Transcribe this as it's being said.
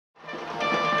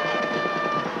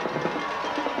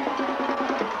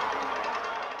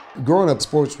Growing up,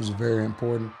 sports was very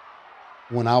important.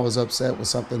 When I was upset with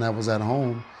something that was at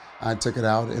home, I took it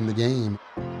out in the game.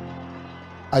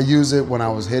 I use it when I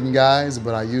was hitting guys,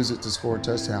 but I use it to score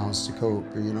touchdowns to cope.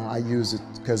 You know, I use it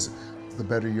because the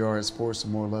better you are at sports, the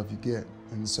more love you get.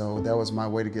 And so that was my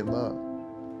way to get love.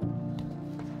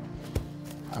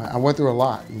 I went through a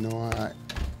lot, you know.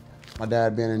 My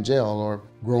dad being in jail, or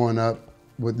growing up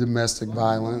with domestic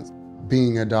violence,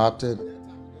 being adopted.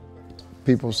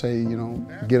 People say, you know,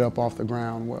 get up off the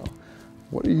ground. Well,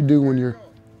 what do you do when you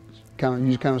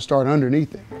kind of start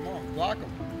underneath it? Come on, block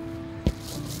them.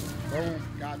 Boom,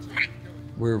 gotcha.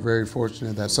 We're very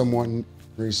fortunate that someone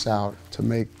reached out to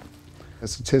make a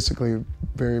statistically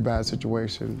very bad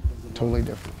situation totally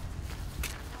different.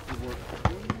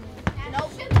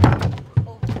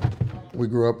 We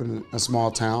grew up in a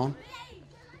small town.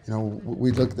 You know,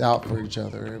 we looked out for each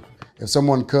other. If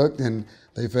someone cooked, then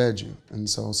they fed you. And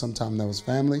so sometimes that was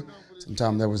family,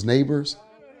 sometimes that was neighbors.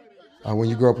 When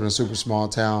you grow up in a super small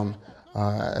town,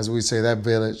 as we say, that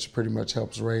village pretty much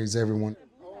helps raise everyone.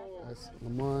 That's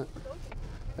Lamont,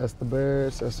 that's the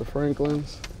Bears, that's the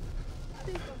Franklins,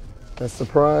 that's the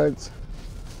Prides,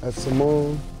 that's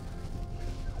Simone.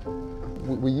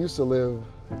 We used to live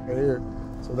right here,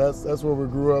 so that's where we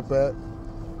grew up at.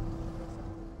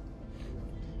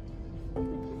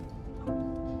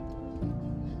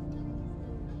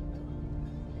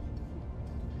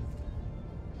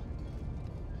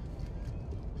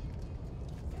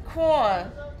 Quan.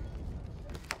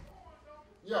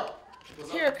 Yeah.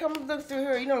 Here, come look through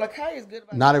here. You know, Lakai is good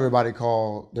about Not everybody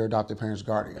call their adopted parents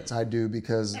guardians. I do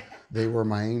because they were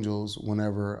my angels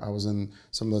whenever I was in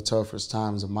some of the toughest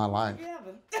times of my life.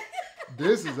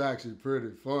 This is actually pretty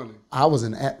funny. I was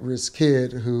an at-risk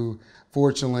kid who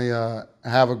fortunately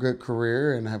have a good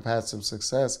career and have had some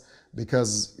success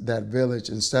because that village,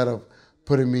 instead of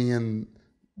putting me in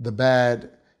the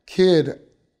bad kid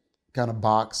kind of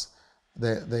box,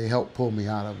 they helped pull me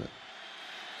out of it.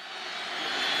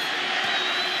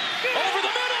 Over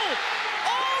the middle,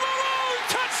 all alone,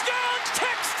 touchdown,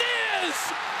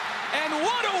 Texas! And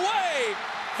what a way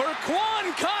for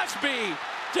Quan Cosby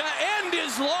to end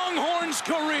his Longhorns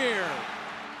career.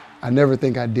 I never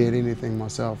think I did anything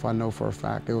myself. I know for a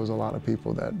fact there was a lot of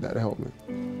people that helped me.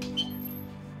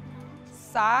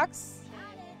 Socks,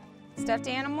 stuffed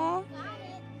animal,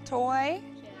 toy,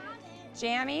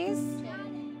 jammies.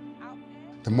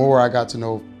 The more I got to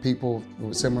know people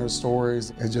with similar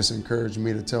stories, it just encouraged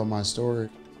me to tell my story.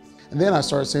 And then I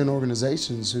started seeing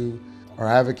organizations who are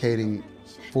advocating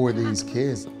for these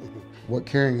kids. What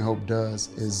Carrying Hope does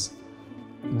is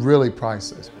really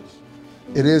priceless.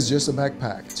 It is just a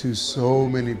backpack to so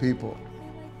many people.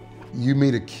 You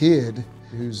meet a kid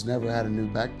who's never had a new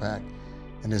backpack,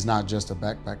 and it's not just a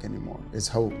backpack anymore, it's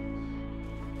hope.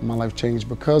 My life changed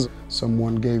because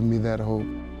someone gave me that hope.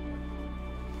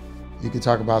 You can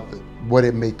talk about what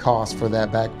it may cost for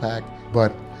that backpack,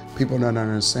 but people don't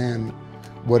understand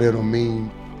what it'll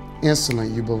mean. Instantly,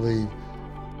 you believe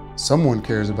someone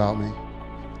cares about me.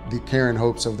 The Carrying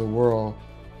Hopes of the world,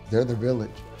 they're the village.